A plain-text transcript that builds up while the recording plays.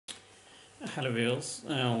Hello viewers,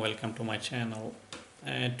 welcome to my channel.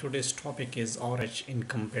 Today's topic is Rh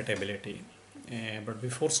incompatibility. But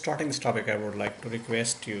before starting this topic, I would like to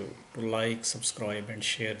request you to like, subscribe and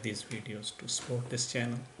share these videos to support this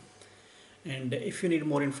channel. And if you need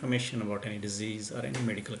more information about any disease or any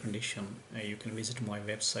medical condition, you can visit my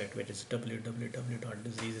website, which is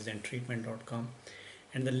www.diseasesandtreatment.com,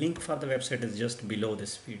 and the link for the website is just below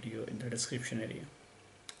this video in the description area.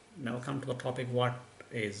 Now come to the topic, what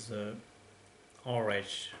is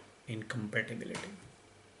Rh incompatibility.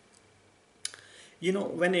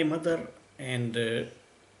 When a mother and the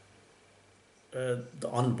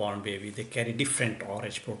unborn baby, they carry different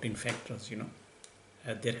Rh protein factors,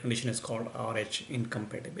 their condition is called Rh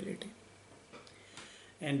incompatibility.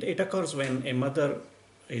 And it occurs when a mother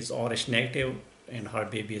is Rh negative and her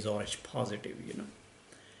baby is Rh positive,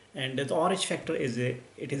 And the Rh factor is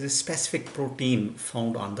a specific protein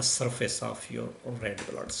found on the surface of your red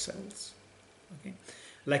blood cells. Okay,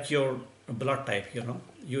 like your blood type,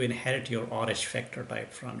 you inherit your Rh factor type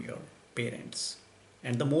from your parents,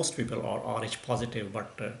 and the most people are Rh positive,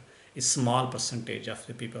 but a small percentage of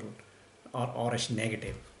the people are Rh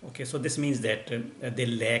negative. Okay, so this means that they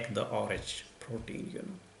lack the Rh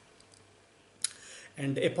protein,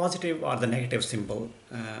 And a positive or the negative symbol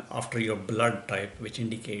after your blood type, which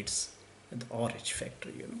indicates the Rh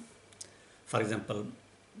factor, For example,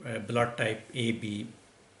 blood type AB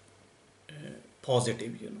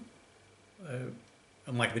positive,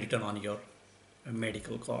 might be written on your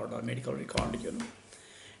medical card or medical record,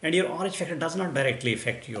 And your Rh factor does not directly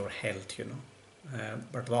affect your health,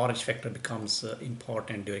 but the Rh factor becomes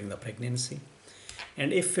important during the pregnancy.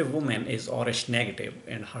 And if a woman is Rh negative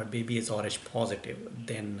and her baby is Rh positive,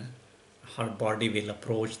 then her body will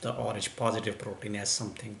approach the Rh positive protein as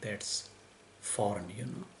something that's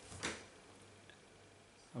foreign,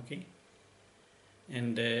 Okay.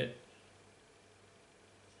 And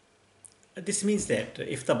this means that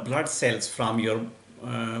if the blood cells from your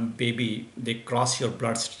baby, they cross your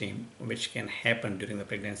bloodstream, which can happen during the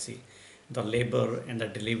pregnancy, the labor and the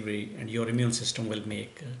delivery, and your immune system will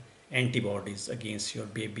make antibodies against your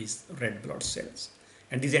baby's red blood cells.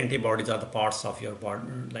 And these antibodies are the parts of your body,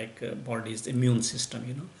 body's immune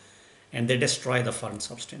system, and they destroy the foreign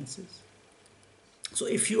substances. So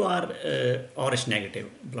if you are Rh negative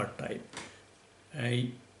blood type,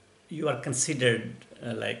 you are considered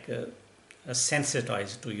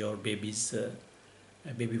sensitized to your baby's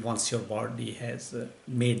baby once your body has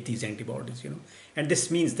made these antibodies, and this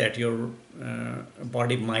means that your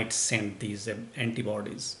body might send these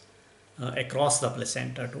antibodies across the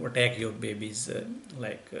placenta to attack your baby's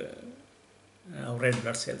red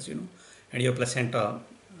blood cells, and your placenta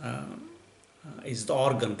is the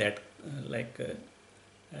organ that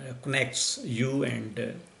connects you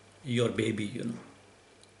and your baby,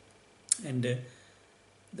 and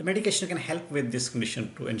the medication can help with this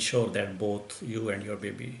condition to ensure that both you and your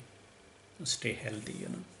baby stay healthy,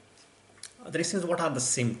 The reason is, what are the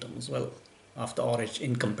symptoms? Well, of the Rh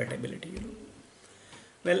incompatibility,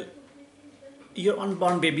 Well, your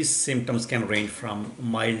unborn baby's symptoms can range from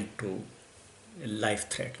mild to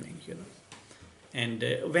life-threatening, And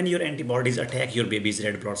when your antibodies attack your baby's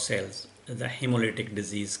red blood cells, the hemolytic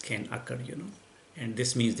disease can occur, And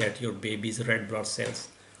this means that your baby's red blood cells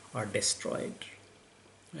are destroyed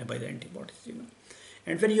by the antibodies,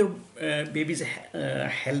 And when your baby's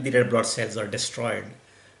healthy red blood cells are destroyed,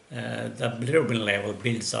 the bilirubin level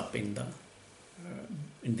builds up in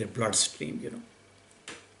their bloodstream,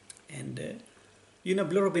 And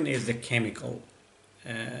bilirubin is the chemical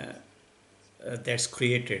that's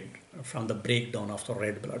created from the breakdown of the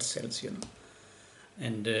red blood cells,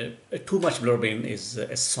 And too much bilirubin is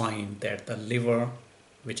a sign that the liver,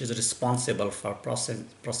 which is responsible for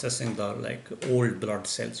processing the old blood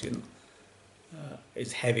cells,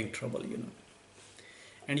 is having trouble,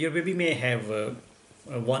 And your baby may have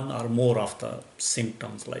one or more of the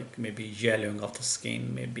symptoms, like maybe yellowing of the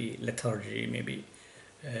skin, maybe lethargy, maybe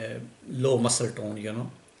low muscle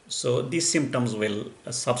tone, So these symptoms will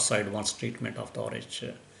subside once treatment of the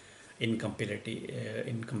Rh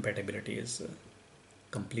incompatibility is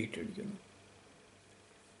completed,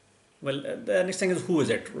 Well, the next thing is, who is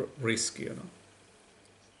at risk,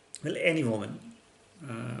 Well, any woman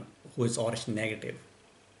who is Rh negative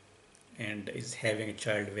and is having a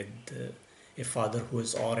child with a father who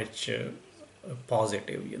is Rh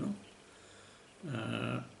positive,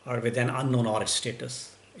 or with an unknown Rh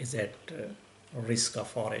status, is at risk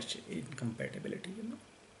of Rh incompatibility,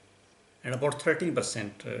 And about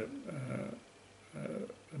 13%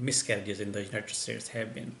 miscarriages in the United States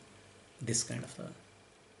have been this kind of a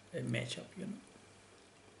matchup,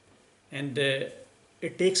 And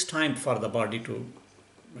it takes time for the body to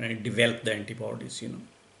develop the antibodies,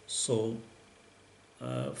 So,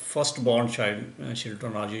 first-born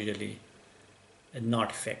children are usually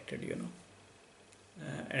not affected,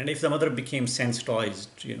 And if the mother became sensitized,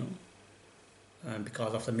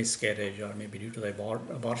 because of the miscarriage or maybe due to the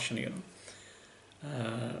abortion,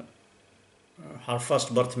 her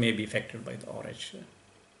first birth may be affected by the Rh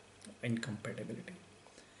incompatibility.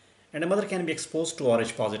 And a mother can be exposed to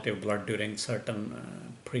Rh positive blood during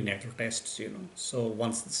certain prenatal tests, So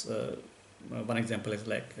one example is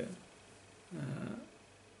like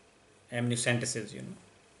amniocentesis,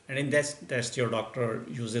 And in this test, your doctor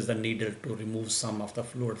uses the needle to remove some of the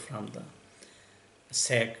fluid from the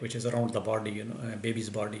sac, which is around the body, baby's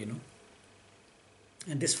body,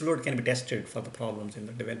 And this fluid can be tested for the problems in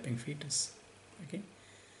the developing fetus. Okay.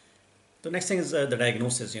 The next thing is the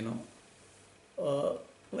diagnosis,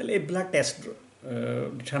 Well, a blood test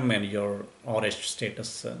determine your Rh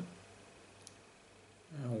status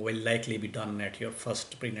will likely be done at your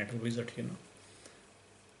first prenatal visit,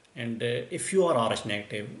 And if you are Rh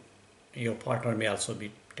negative, your partner may also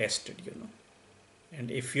be tested, And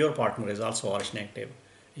if your partner is also Rh negative,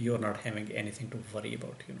 you are not having anything to worry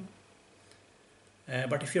about,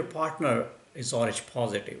 But if your partner is Rh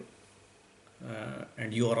positive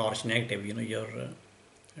and you are Rh negative, your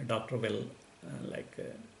doctor will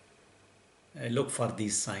look for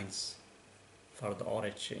these signs for the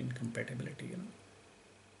Rh incompatibility,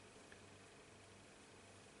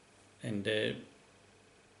 And a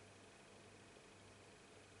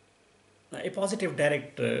positive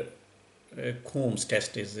direct Coombs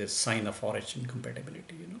test is a sign of Rh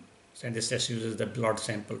incompatibility, So, and this test uses the blood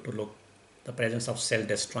sample to look the presence of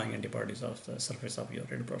cell-destroying antibodies of the surface of your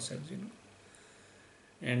red blood cells,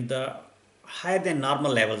 And the higher than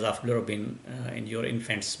normal levels of bilirubin in your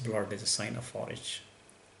infant's blood is a sign of Rh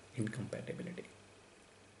incompatibility.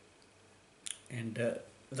 And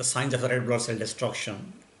the signs of red blood cell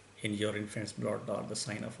destruction in your infant's blood are the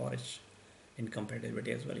sign of Rh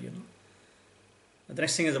incompatibility as well, The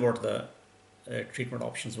next thing is about the treatment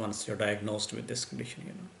options once you're diagnosed with this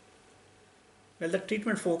condition, Well, the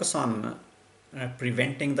treatment focus on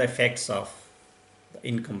preventing the effects of the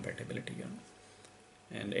incompatibility,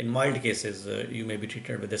 And in mild cases, you may be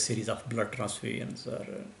treated with a series of blood transfusions or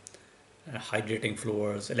hydrating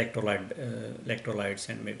fluids, electrolytes,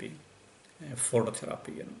 and maybe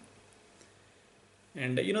phototherapy,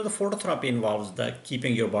 And the phototherapy involves the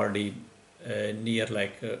keeping your body near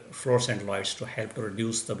fluorescent lights to help to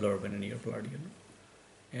reduce the bilirubin in your blood,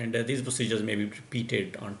 And these procedures may be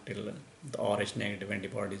repeated until the Rh negative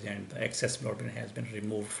antibodies and the excess bilirubin has been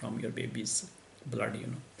removed from your baby's blood,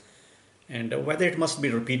 And whether it must be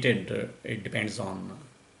repeated, it depends on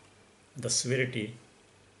the severity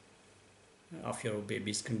of your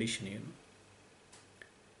baby's condition,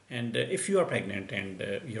 And if you are pregnant and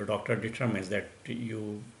your doctor determines that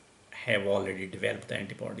you have already developed the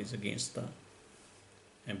antibodies against the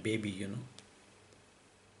baby,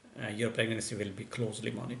 your pregnancy will be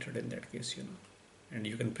closely monitored in that case, And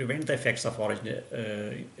you can prevent the effects of Rh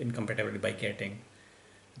incompatibility by getting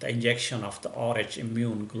the injection of the Rh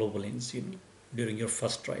immune globulins, during your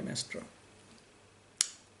first trimester,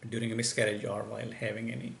 during a miscarriage or while having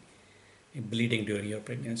any bleeding during your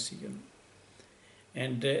pregnancy,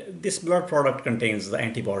 And this blood product contains the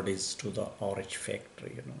antibodies to the Rh factor,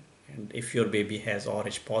 And if your baby has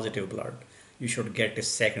Rh positive blood, you should get a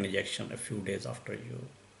second injection a few days after you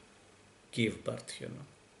give birth,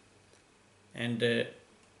 And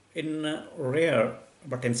in rare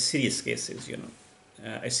but in serious cases,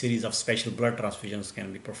 a series of special blood transfusions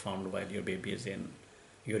can be performed while your baby is in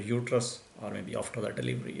your uterus or maybe after the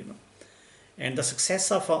delivery, And the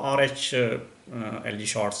success of Rh LG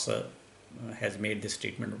shots has made this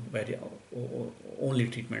treatment very only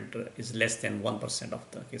treatment is less than 1% of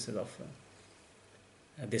the cases of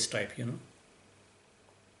this type,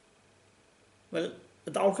 Well,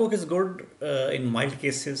 the outlook is good in mild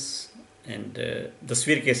cases, and the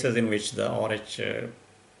severe cases in which the Rh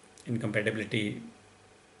incompatibility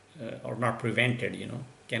are not prevented,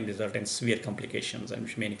 can result in severe complications, and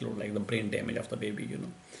which may include like the brain damage of the baby,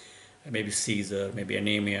 maybe seizure, maybe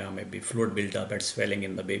anemia, maybe fluid buildup and swelling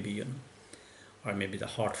in the baby, or maybe the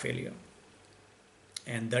heart failure.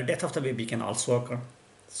 And the death of the baby can also occur.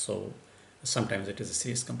 So sometimes it is a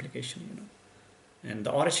serious complication, And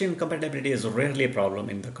the Rh incompatibility is rarely a problem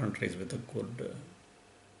in the countries with a good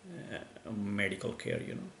medical care,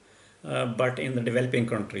 But in the developing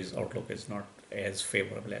countries, outlook is not as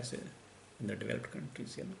favorable as in the developed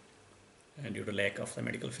countries, and due to lack of the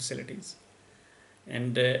medical facilities.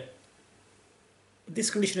 And this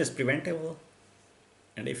condition is preventable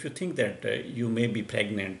And if you think that you may be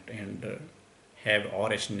pregnant and have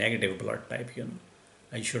RH negative blood type, you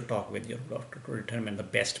should talk with your doctor to determine the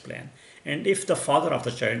best plan. And if the father of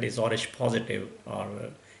the child is RH positive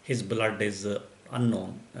or his blood is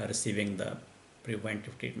unknown, receiving the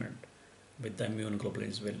preventive treatment with the immune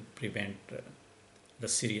globulins will prevent the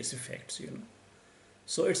serious effects.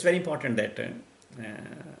 So it's very important that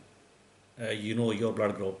you know your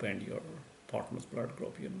blood group and your partner's blood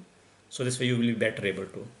group. So this way you will be better able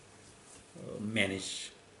to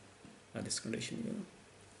manage this condition.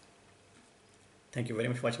 Thank you very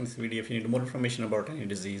much for watching this video. If you need more information about any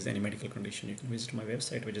disease, any medical condition, you can visit my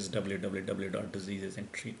website, which is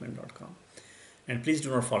www.diseasesandtreatment.com. And please do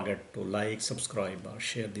not forget to like, subscribe, or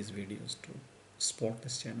share these videos to support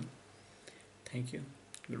this channel. Thank you.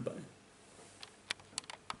 Goodbye.